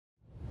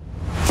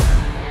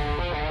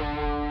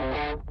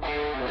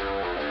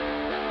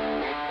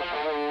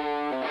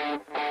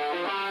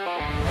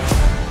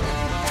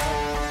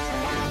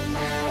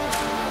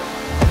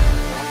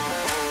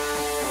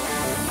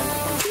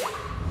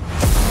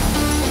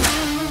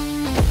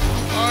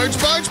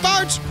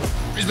Boats!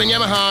 Brisbane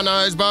Yamaha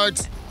knows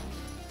boats.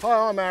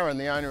 Hi, I'm Aaron,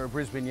 the owner of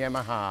Brisbane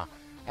Yamaha,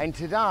 and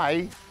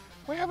today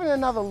we're having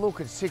another look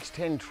at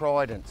 610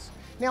 Tridents.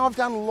 Now, I've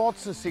done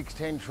lots of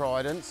 610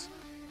 Tridents,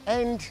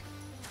 and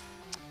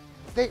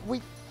they're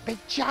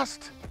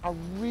just a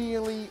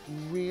really,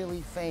 really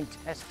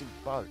fantastic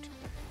boat.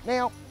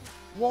 Now,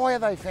 why are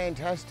they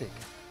fantastic?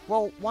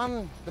 Well,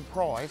 one, the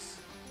price,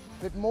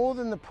 but more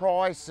than the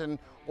price and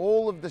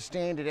all of the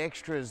standard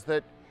extras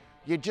that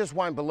you just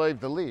won't believe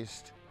the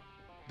list,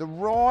 the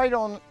ride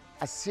on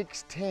a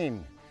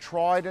 610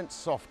 Trident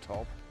soft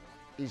top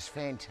is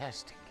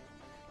fantastic.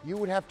 You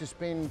would have to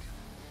spend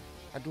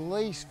at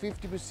least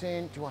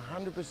 50% to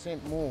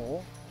 100%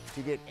 more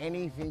to get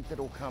anything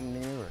that'll come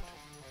near it.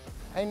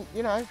 And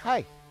you know,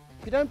 hey,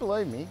 if you don't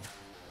believe me,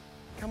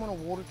 come on a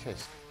water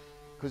test.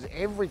 Because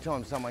every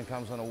time someone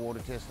comes on a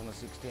water test on a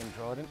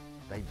 610 Trident,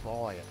 they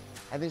buy it.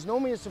 And there's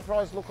normally a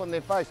surprised look on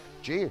their face.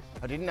 Gee,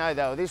 I didn't know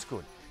they were this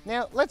good.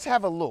 Now, let's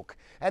have a look.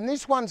 And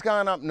this one's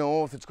going up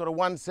north. It's got a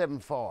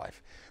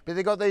 175. But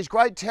they've got these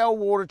great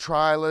tailwater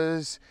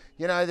trailers.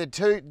 You know,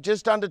 they're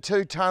just under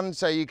 2 tons,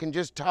 so you can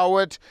just tow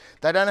it.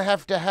 They don't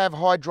have to have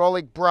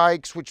hydraulic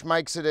brakes, which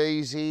makes it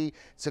easy.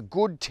 It's a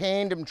good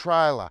tandem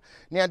trailer.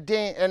 Now,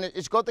 and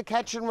it's got the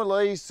catch and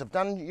release. I've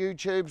done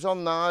YouTubes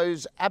on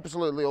those.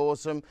 Absolutely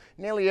awesome.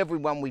 Nearly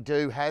everyone we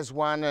do has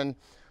one, and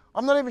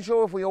I'm not even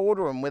sure if we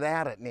order them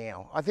without it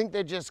now. I think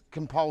they're just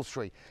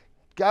compulsory.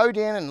 Go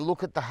down and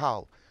look at the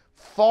hull.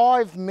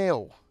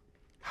 5mm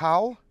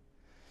hull,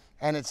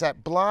 and it's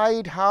that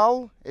blade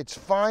hull. It's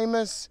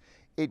famous,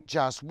 it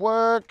just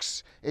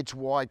works. It's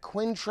why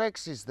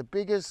Quintrex is the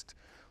biggest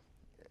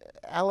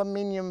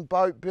aluminium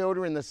boat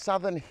builder in the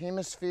southern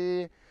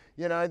hemisphere.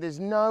 You know, there's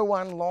no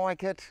one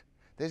like it.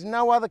 There's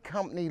no other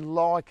company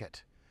like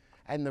it.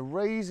 And the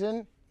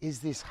reason is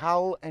this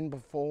hull and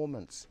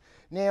performance.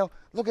 Now,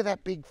 look at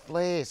that big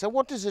flare. So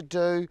what does it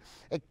do?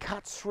 It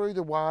cuts through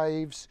the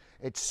waves,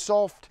 it's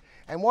soft,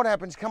 and what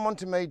happens, come on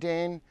to me,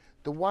 Dan,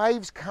 the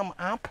waves come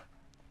up.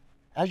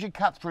 As you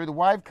cut through, the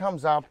wave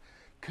comes up,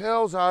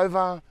 curls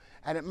over,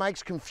 and it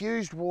makes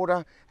confused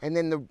water, and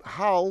then the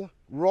hull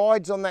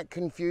rides on that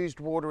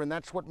confused water, and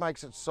that's what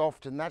makes it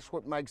soft, and that's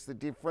what makes the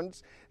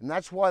difference, and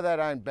that's why they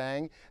don't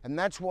bang, and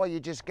that's why you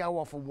just go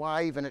off a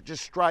wave and it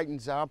just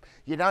straightens up.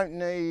 You don't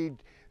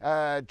need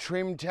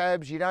trim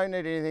tabs, you don't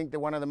need anything. They're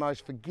one of the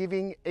most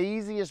forgiving,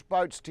 easiest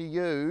boats to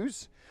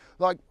use.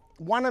 Like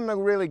one of my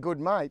really good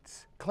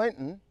mates,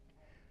 Clinton,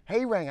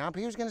 he rang up,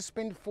 he was going to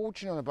spend a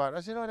fortune on a boat. I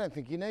said, I don't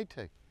think you need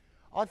to.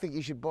 I think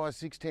you should buy a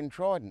 610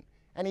 Trident.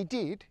 And he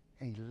did,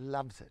 and he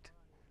loves it,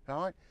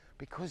 right?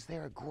 Because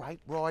they're a great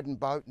riding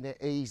boat and they're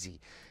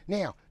easy.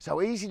 Now,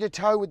 so easy to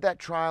tow with that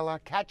trailer,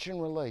 catch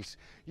and release.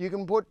 You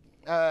can put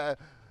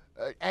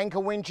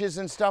anchor winches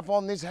and stuff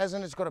on. This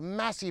hasn't, it's got a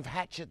massive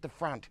hatch at the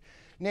front.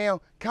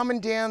 Now, coming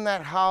down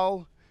that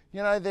hull,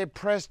 you know, they're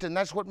pressed, and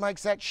that's what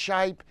makes that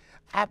shape.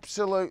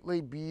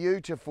 Absolutely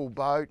beautiful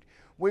boat.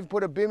 We've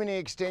put a bimini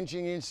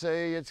extension in,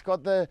 see, it's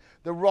got the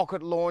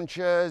rocket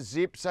launcher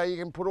zip, so you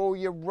can put all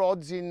your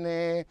rods in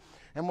there,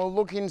 and we'll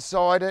look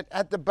inside it.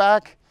 At the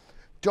back,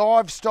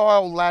 dive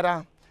style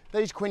ladder.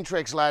 These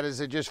Quintrex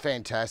ladders are just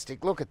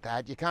fantastic. Look at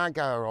that, you can't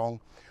go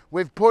wrong.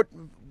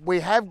 We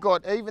have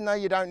got, even though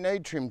you don't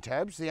need trim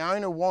tabs, the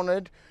owner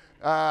wanted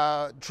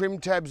trim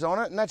tabs on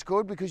it, and that's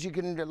good because you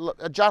can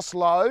adjust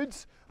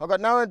loads. I've got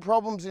no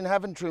problems in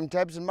having trim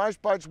tabs, and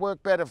most boats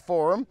work better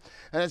for them,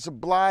 and it's a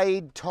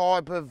blade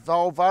type of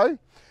Volvo.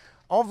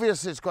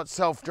 Obviously it's got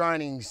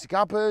self-draining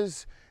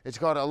scuppers, it's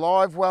got a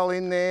live well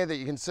in there that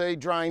you can see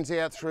drains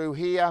out through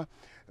here.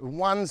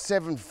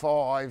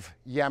 175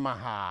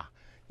 Yamaha.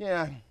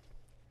 Yeah,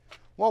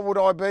 what would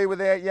I be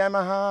without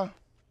Yamaha?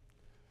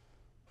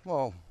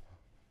 Well,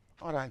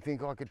 I don't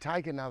think I could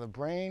take another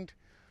brand.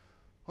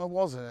 I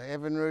was an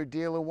Evinrude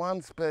dealer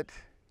once, but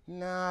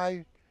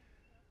no,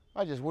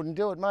 I just wouldn't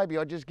do it. Maybe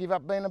I'd just give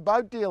up being a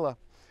boat dealer.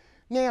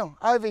 Now,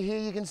 over here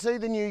you can see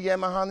the new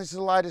Yamaha, and this is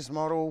the latest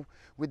model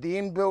with the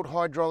inbuilt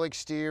hydraulic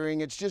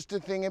steering. It's just a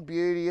thing of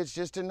beauty, it's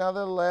just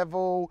another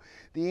level.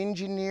 The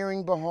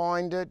engineering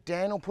behind it,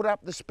 Dan will put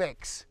up the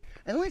specs.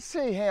 And let's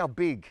see how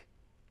big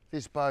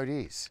this boat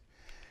is.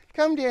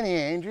 Come down here,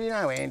 Andrew. You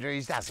know Andrew,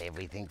 he does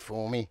everything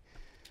for me.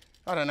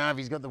 I don't know if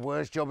he's got the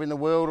worst job in the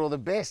world or the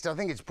best. I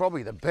think it's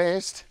probably the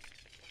best.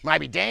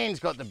 Maybe Dan's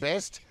got the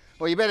best.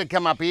 Well, you better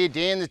come up here,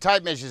 Dan. The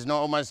tape measure's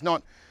almost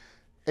not.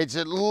 It's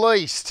at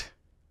least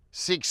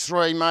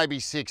 6'3", maybe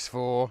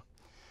 6'4".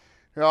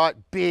 Right,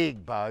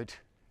 big boat.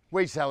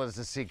 We sell it as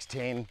a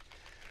 610.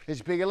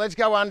 It's bigger. Let's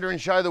go under and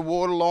show the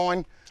water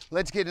line.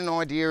 Let's get an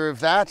idea of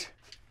that.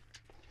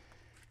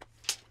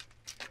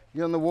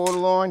 You on the water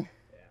line?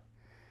 Yeah.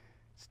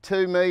 It's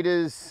 2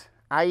 meters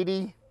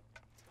 80.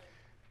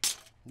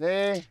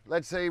 There,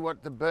 let's see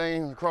what the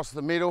beam across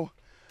the middle.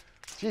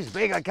 She's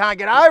big, I can't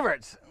get over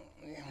it.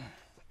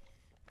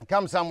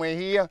 Come somewhere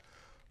here.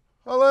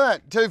 Oh, look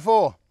at that,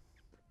 2.4.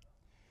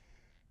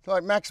 It's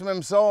like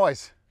maximum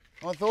size.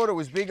 I thought it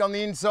was big on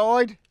the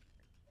inside.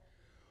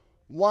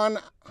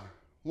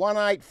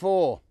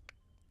 184.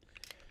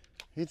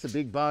 It's a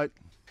big boat.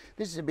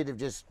 This is a bit of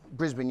just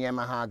Brisbane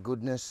Yamaha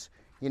goodness.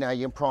 You know,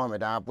 you prime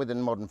it up with a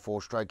modern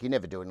 4-stroke. You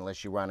never do it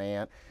unless you run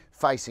out.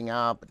 Facing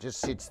up, it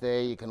just sits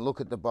there. You can look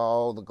at the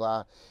bowl,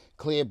 the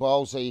clear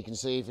bowl, so you can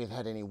see if you've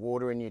had any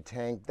water in your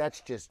tank.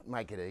 That's just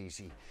make it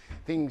easy.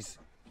 Things,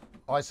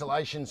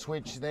 isolation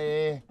switch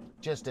there,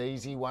 just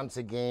easy once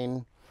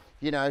again.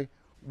 You know,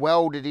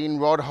 welded in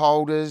rod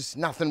holders,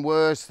 nothing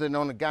worse than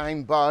on a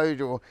game boat,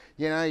 or,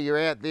 you know, you're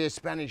out there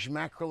Spanish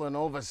mackerel and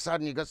all of a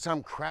sudden you've got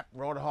some crap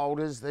rod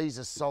holders. These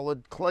are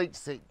solid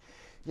cleats that,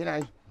 you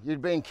know,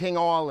 you'd be in King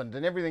Island,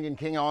 and everything in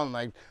King Island,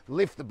 they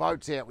lift the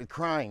boats out with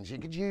cranes. You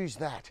could use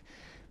that.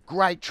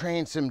 Great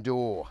transom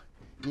door,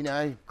 you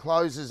know,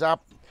 closes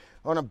up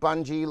on a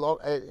bungee.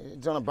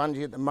 It's on a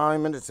bungee at the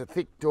moment. It's a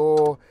thick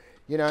door,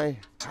 you know,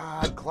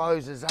 hard,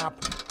 closes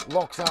up,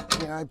 locks up,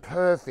 you know,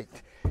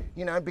 perfect.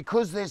 You know,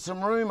 because there's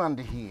some room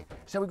under here.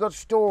 So we've got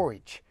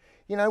storage.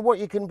 You know, what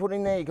you can put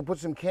in there, you can put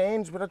some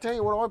cans, but I'll tell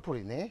you what I put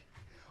in there.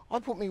 I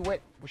put me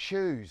wet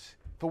shoes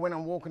for when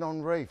I'm walking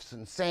on reefs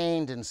and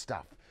sand and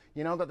stuff.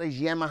 You know, I've got these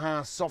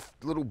Yamaha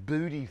soft little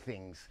booty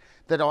things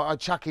that I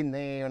chuck in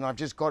there, and I've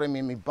just got them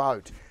in my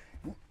boat.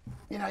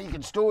 You know, you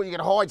can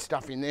hide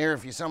stuff in there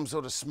if you're some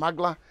sort of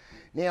smuggler.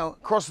 Now,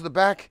 across the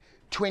back,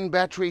 twin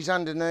batteries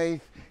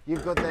underneath.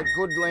 You've got that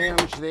good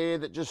lounge there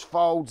that just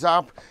folds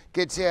up,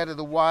 gets out of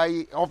the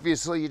way.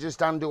 Obviously, you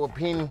just undo a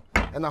pin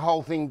and the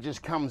whole thing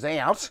just comes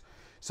out.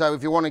 So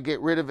if you want to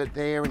get rid of it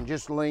there and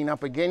just lean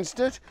up against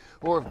it,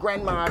 or if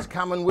Grandma's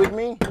coming with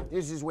me,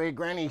 this is where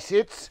Granny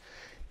sits.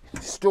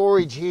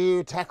 Storage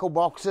here, tackle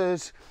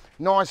boxes,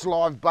 nice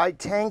live bait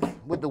tank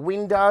with the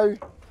window.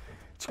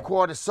 It's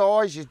quite a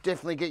size. You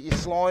definitely get your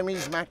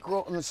slimies,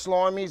 mackerel and the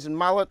slimies and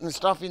mullet and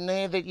stuff in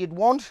there that you'd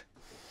want.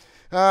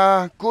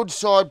 Good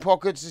side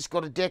pockets. It's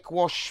got a deck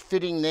wash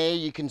fitting there,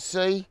 you can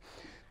see.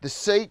 The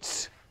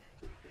seats,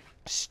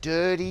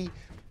 sturdy,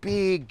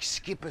 big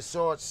skipper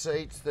side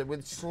seats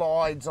with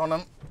slides on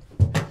them.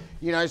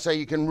 You know, so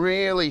you can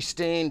really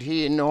stand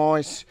here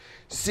nice,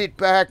 sit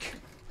back,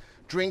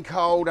 drink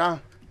holder,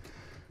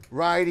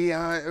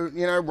 radio,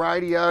 you know,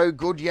 radio,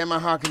 good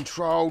Yamaha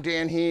control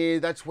down here.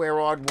 That's where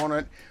I'd want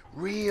it.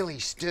 Really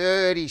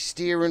sturdy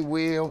steering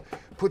wheel.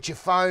 Put your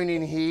phone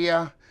in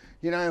here.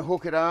 You know,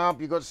 hook it up,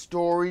 you've got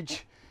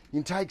storage.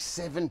 You can take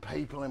 7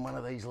 people in one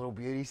of these little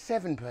beauties.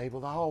 7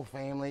 people, the whole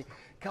family.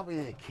 A couple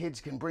of their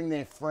kids can bring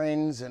their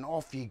friends and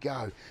off you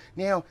go.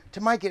 Now, to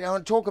make it, I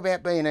want to talk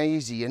about being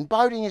easy, and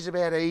boating is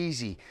about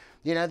easy.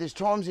 You know, there's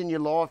times in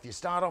your life, you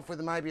start off with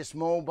maybe a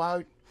small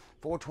boat,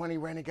 420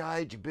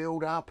 Renegade, you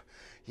build up,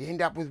 you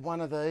end up with one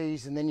of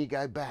these, and then you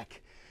go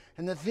back.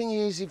 And the thing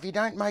is, if you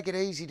don't make it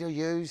easy to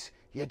use,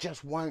 you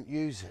just won't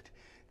use it.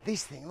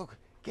 This thing, look,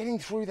 getting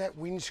through that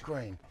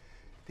windscreen,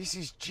 this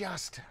is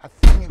just a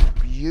thing of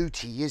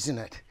beauty, isn't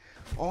it?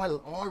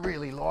 I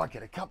really like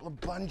it. A couple of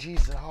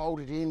bungees that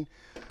hold it in.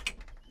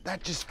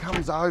 That just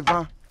comes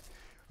over.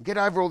 Get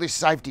over all this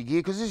safety gear,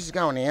 because this is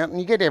going out, and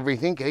you get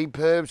everything,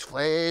 EPIRBs,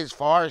 flares,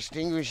 fire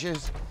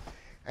extinguishers.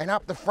 And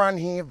up the front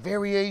here,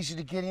 very easy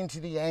to get into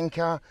the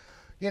anchor.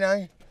 You know,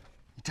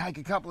 you take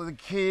a couple of the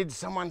kids,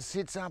 someone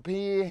sits up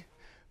here.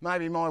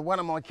 Maybe one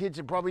of my kids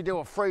would probably do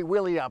a free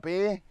willy up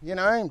here, you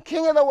know,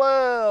 king of the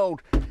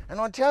world. And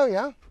I tell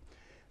you,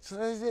 so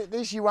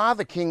this, you are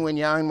the king when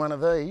you own one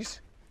of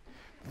these.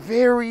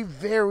 Very,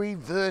 very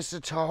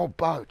versatile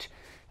boat.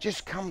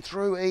 Just come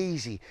through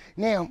easy.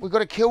 Now, we've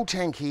got a kill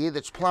tank here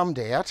that's plumbed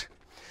out.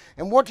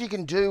 And what you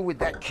can do with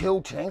that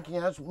kill tank, you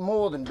know, it's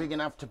more than big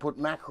enough to put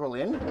mackerel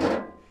in.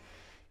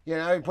 You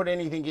know, put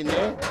anything in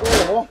there.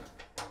 Or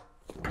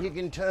you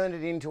can turn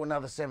it into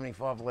another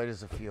 75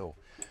 litres of fuel.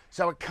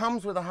 So it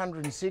comes with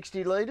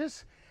 160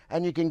 litres,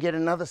 and you can get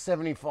another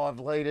 75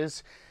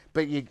 litres,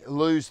 but you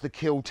lose the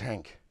kill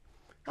tank.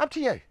 Up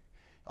to you.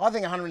 I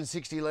think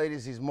 160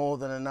 litres is more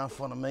than enough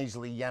on a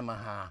measly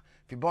Yamaha.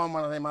 If you're buying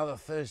one of them other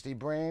thirsty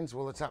brands,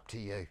 well, it's up to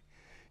you.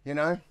 You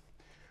know,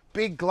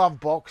 big glove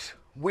box,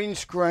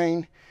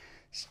 windscreen,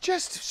 it's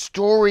just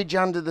storage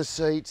under the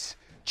seats,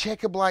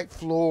 checker plate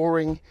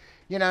flooring.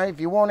 You know, if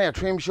you want, our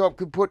trim shop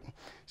could put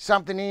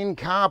something in,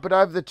 carpet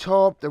over the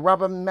top, the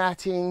rubber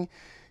matting.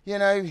 You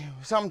know,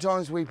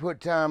 sometimes we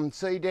put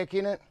sea deck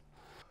in it.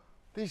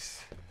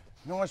 This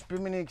nice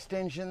bimini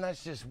extension,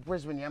 that's just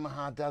Brisbane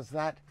Yamaha does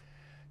that.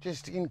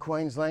 Just in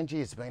Queensland,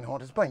 gee, it's been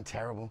hot, it's been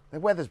terrible. The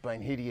weather's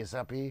been hideous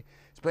up here.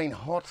 It's been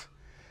hot,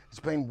 it's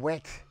been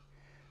wet.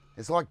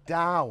 It's like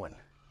Darwin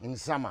in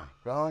summer,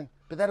 right?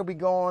 But that'll be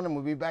gone and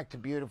we'll be back to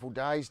beautiful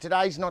days.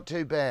 Today's not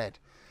too bad.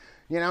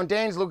 You know, and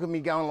Dan's looking at me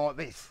going like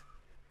this.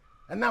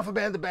 Enough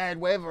about the bad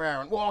weather,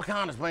 Aaron. Well, I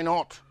can't, it's been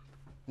hot.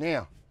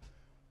 Now,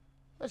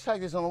 let's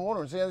take this on the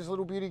water and see how this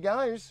little beauty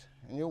goes,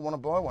 and you'll want to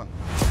buy one.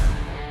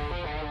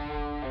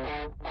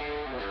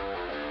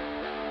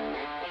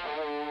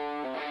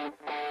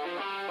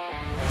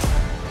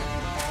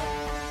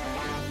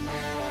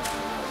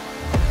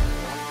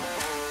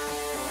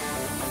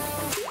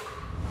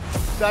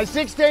 So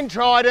 610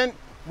 Trident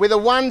with a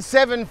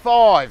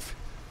 175.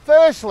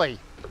 Firstly,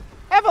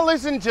 have a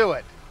listen to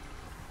it.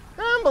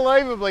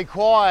 Unbelievably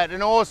quiet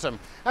and awesome.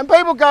 And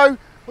people go,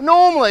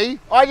 Normally,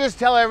 I just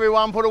tell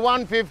everyone put a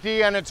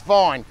 150 and it's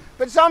fine.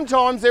 But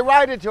sometimes they're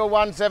rated to a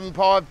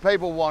 175,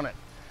 people want it.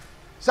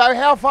 So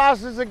how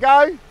fast does it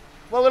go?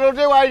 Well, it'll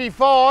do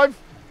 85.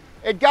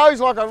 It goes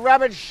like a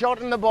rabbit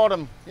shot in the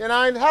bottom. You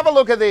know, have a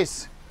look at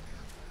this.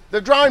 The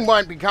drone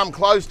won't become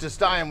close to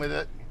staying with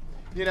it.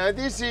 You know,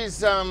 this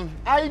is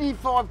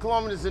 85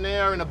 kilometers an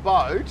hour in a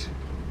boat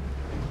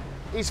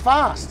is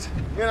fast.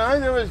 You know,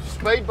 there was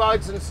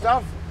speedboats and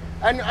stuff.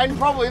 And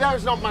probably that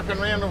was not mucking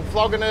around and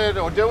flogging it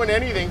or doing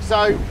anything.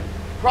 So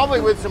probably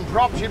with some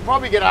props, you'd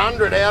probably get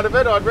 100 out of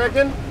it, I'd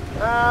reckon,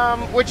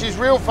 which is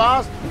real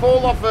fast.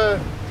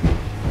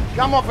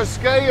 Come off a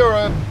ski or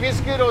a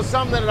biscuit or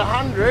something at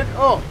 100.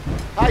 Oh,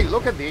 hey,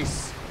 look at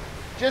this.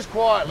 Just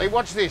quietly,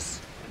 watch this.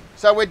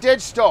 So we're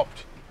dead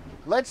stopped.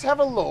 Let's have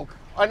a look.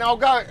 And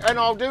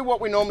I'll do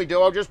what we normally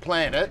do. I'll just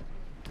plan it.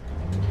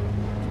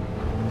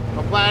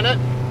 I'll plan it.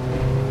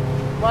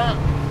 Well,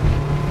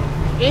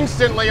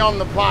 instantly on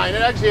the plane.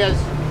 It actually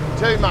has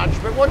too much,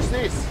 but watch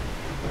this.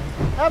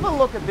 Have a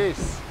look at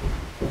this.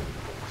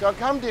 So I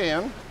come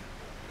down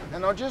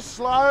and I'll just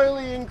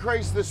slowly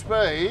increase the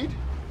speed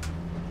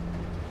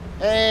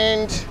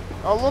and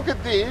I'll look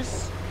at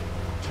this.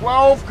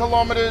 12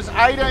 kilometers,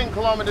 18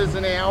 kilometers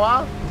an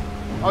hour.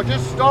 I'll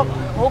just stop,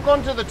 hook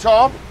onto the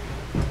top.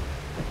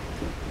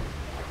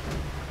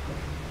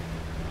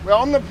 We're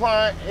on the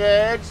plane,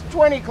 yeah, it's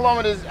 20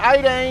 kilometers,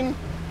 18.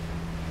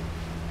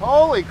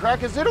 Holy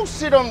crackers, it'll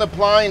sit on the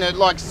plane at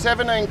like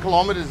 17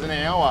 kilometers an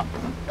hour.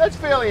 That's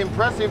fairly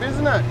impressive,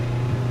 isn't it?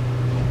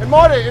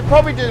 It'd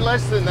probably do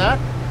less than that.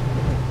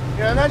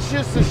 You know, that's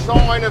just a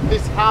sign of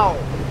this hull.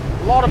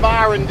 A lot of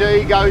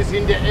R&D goes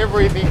into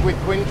everything with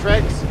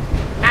Quintrex.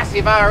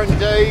 Massive R&D,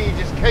 you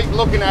just keep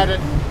looking at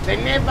it. They're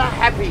never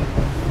happy,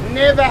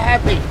 never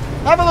happy.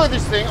 Have a look at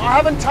this thing. I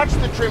haven't touched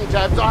the trim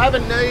tabs. I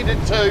haven't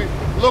needed to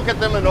look at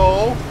them at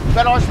all.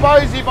 But I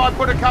suppose if I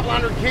put a couple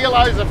 100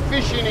 kilos of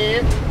fish in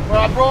here, where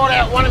I brought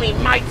out one of my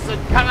mates that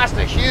cast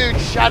a huge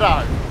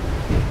shadow.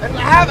 And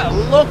have a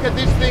look at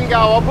this thing go.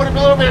 I'll put a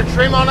little bit of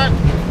trim on it.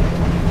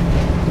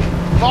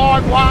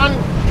 5.1,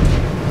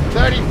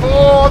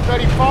 34,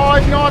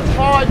 35 knots,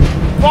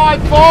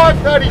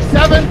 5.5,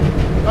 37.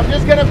 I'm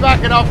just going to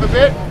back it off a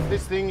bit.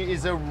 This thing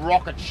is a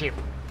rocket ship.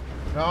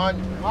 Right?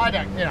 I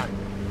don't, you know,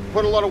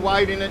 put a lot of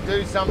weight in it,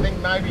 do something,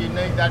 maybe you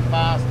need that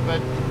fast,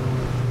 but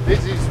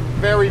this is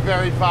very,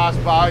 very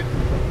fast boat.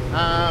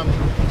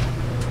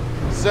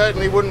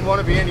 Certainly wouldn't want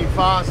to be any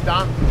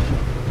faster.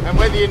 And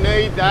whether you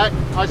need that,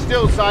 I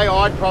still say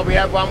I'd probably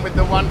have one with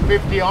the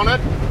 150 on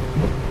it.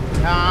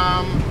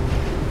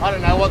 I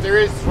don't know what there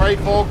is,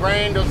 3-4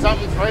 grand or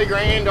something, 3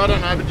 grand. I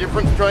don't know the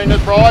difference between the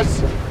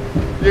price.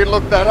 You can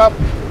look that up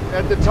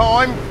at the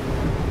time.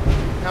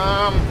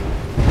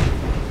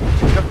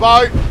 The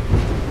boat,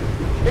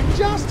 it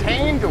just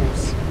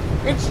handles.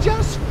 It's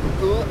just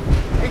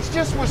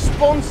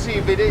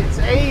responsive. It's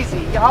easy.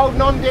 You're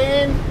holding on,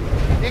 Dan.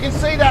 You can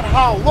see that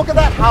hull. Look at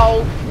that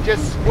hull,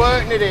 just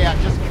squirting it out,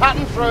 just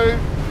cutting through,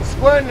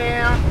 squirting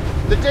out.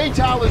 The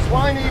detailers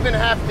won't even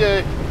have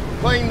to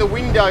clean the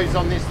windows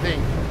on this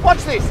thing.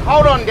 Watch this.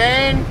 Hold on,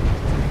 Dan.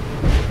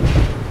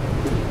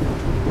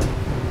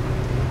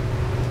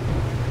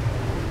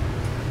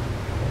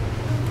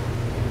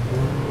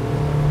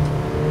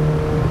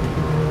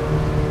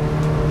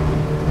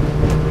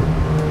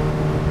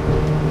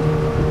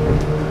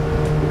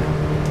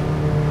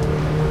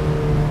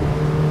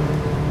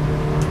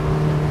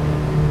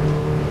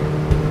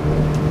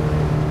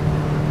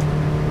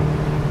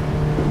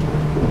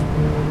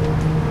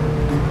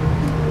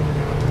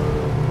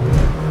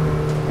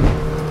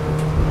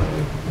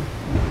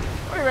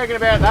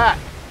 About that,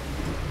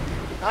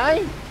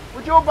 hey?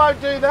 Would your boat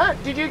do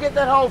that? Did you get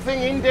that whole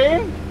thing in,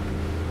 Dan?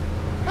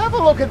 Have a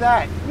look at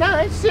that.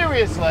 No,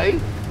 seriously,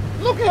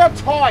 look how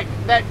tight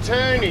that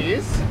turn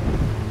is.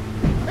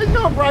 It's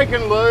not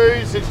breaking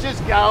loose, it's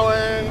just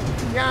going.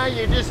 You know,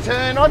 you just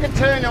turn. I could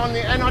turn on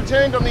and I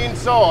turned on the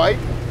inside.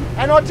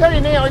 And I tell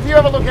you now, if you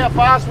have a look how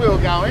fast we were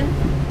going,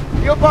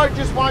 your boat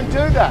just won't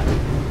do that.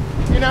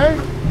 You know,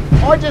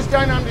 I just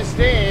don't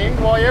understand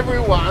why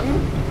everyone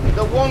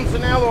that wants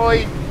an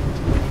alloy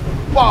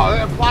boat,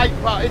 a plate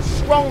boat, it's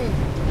strong,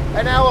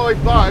 an alloy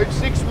boat,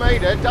 6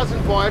 metre,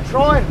 doesn't buy a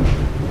Trident.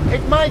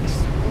 It makes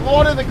a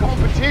lot of the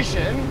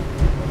competition,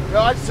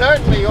 right,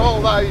 certainly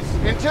all those,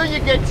 until you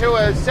get to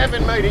a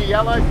 7 metre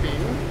yellowfin,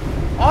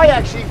 I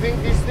actually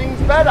think this thing's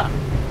better.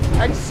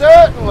 And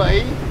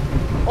certainly,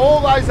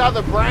 all those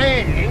other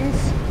brands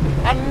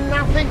are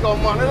nothing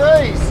on one of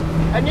these.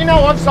 And you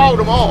know, I've sold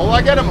them all,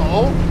 I get them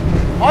all.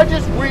 I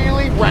just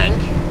really rank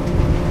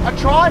a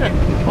Trident.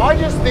 I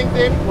just think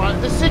they're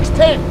the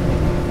 610.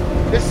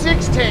 The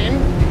 610,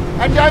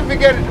 and don't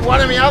forget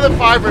one of my other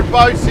favourite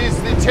boats is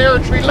the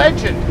Territory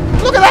Legend.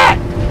 Look at that!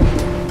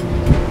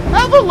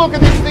 Have a look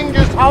at this thing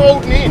just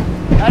holding in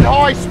at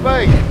high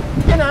speed.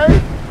 You know,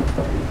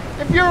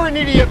 if you're an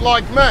idiot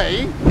like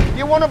me,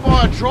 you want to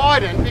buy a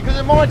Trident because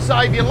it might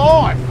save your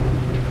life.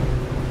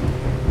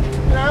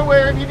 You know,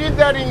 where if you did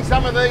that in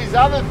some of these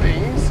other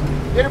things,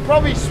 it'd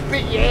probably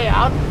spit you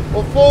out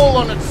or fall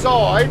on its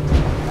side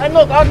And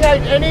look, I can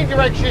go any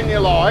direction you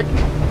like,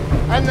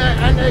 and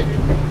they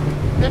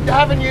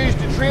haven't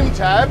used a trim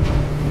tab.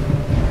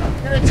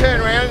 I'm going to turn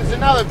around, it's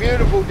another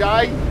beautiful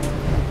day.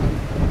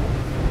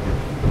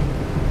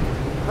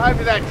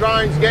 Hopefully that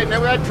drone's getting there.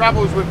 We've had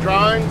troubles with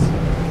drones.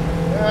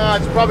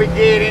 It's probably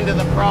geared into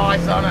the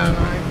price, I don't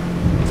know.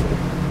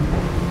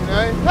 You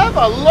know, have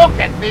a look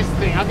at this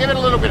thing. I'll give it a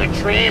little bit of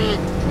trim,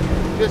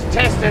 just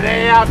test it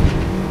out.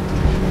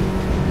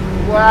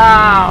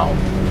 Wow.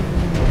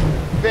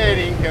 Fair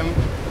income.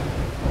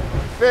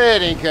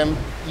 Fair income.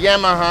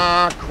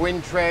 Yamaha,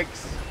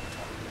 Quintrex.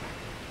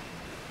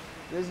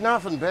 There's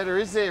nothing better,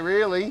 is there,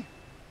 really?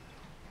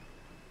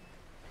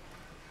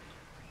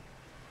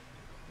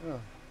 Oh,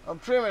 I'll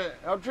trim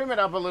it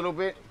up a little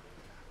bit.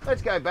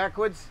 Let's go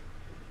backwards.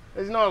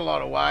 There's not a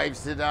lot of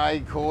waves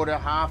today, quarter,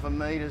 half a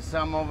metre,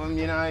 some of them,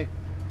 you know.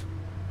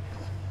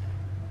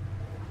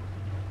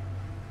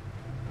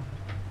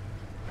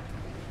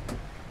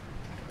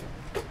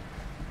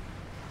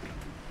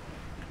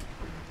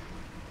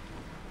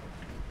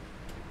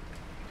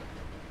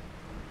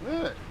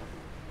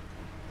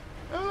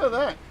 Look at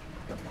that.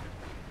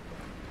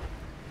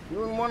 You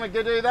wouldn't want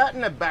to do that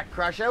in a back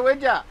crusher,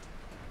 would ya?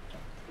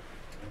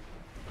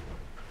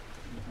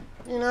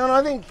 You know, and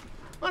I think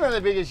one of the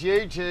biggest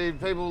YouTube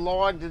people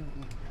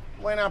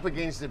went up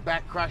against a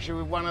back crusher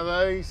with one of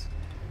these.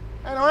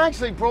 And I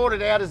actually brought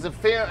it out as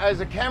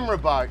a camera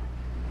boat.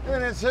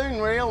 And I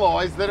soon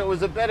realised that it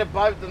was a better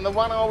boat than the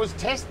one I was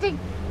testing.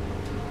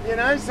 You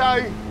know, so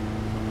if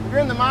you're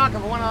in the market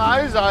for one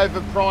of those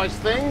overpriced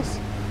things,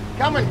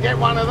 come and get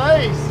one of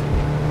these.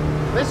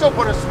 This will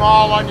put a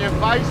smile on your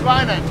face,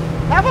 won't it?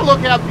 Have a look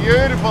how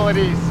beautiful it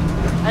is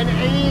and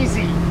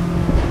easy.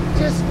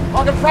 Just,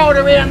 I can throw it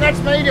around, that's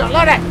me doing it.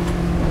 Look at it.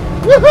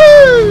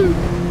 Woohoo!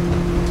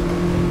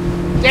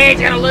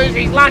 Dad's gonna lose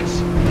his lunch.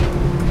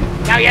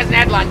 No, he hasn't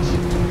had lunch.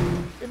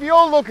 If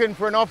you're looking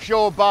for an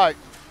offshore boat,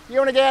 if you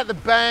want to get out the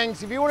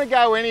banks, if you want to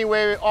go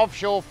anywhere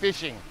offshore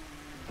fishing,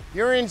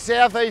 you're in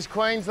southeast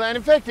Queensland,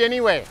 in fact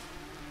anywhere,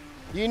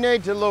 you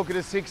need to look at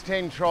a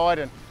 610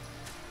 Trident.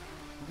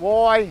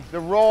 Why? The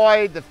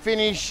ride, the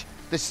finish,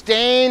 the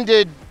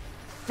standard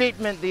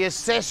fitment, the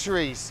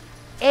accessories,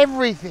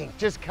 everything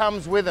just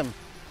comes with them.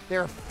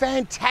 They're a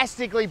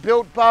fantastically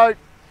built boat.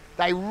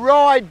 They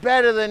ride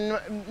better than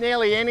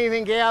nearly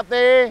anything out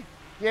there.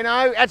 You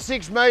know, at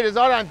 6 metres,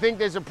 I don't think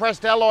there's a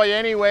pressed alloy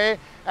anywhere,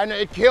 and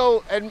it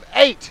kill and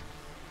eat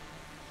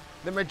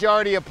the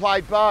majority of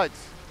plate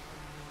boats.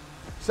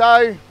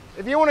 So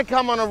if you want to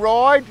come on a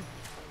ride,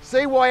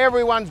 see why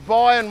everyone's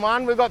buying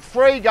one. We've got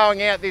 3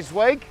 going out this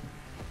week.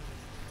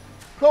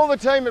 Call the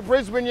team at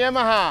Brisbane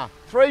Yamaha,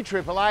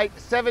 3888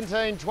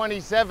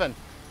 1727,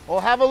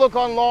 or have a look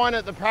online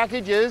at the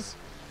packages.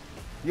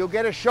 You'll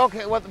get a shock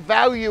at what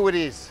value it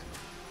is.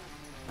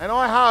 And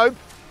I hope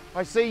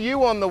I see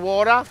you on the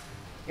water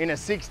in a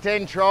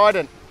 610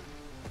 Trident,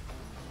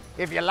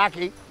 if you're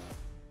lucky.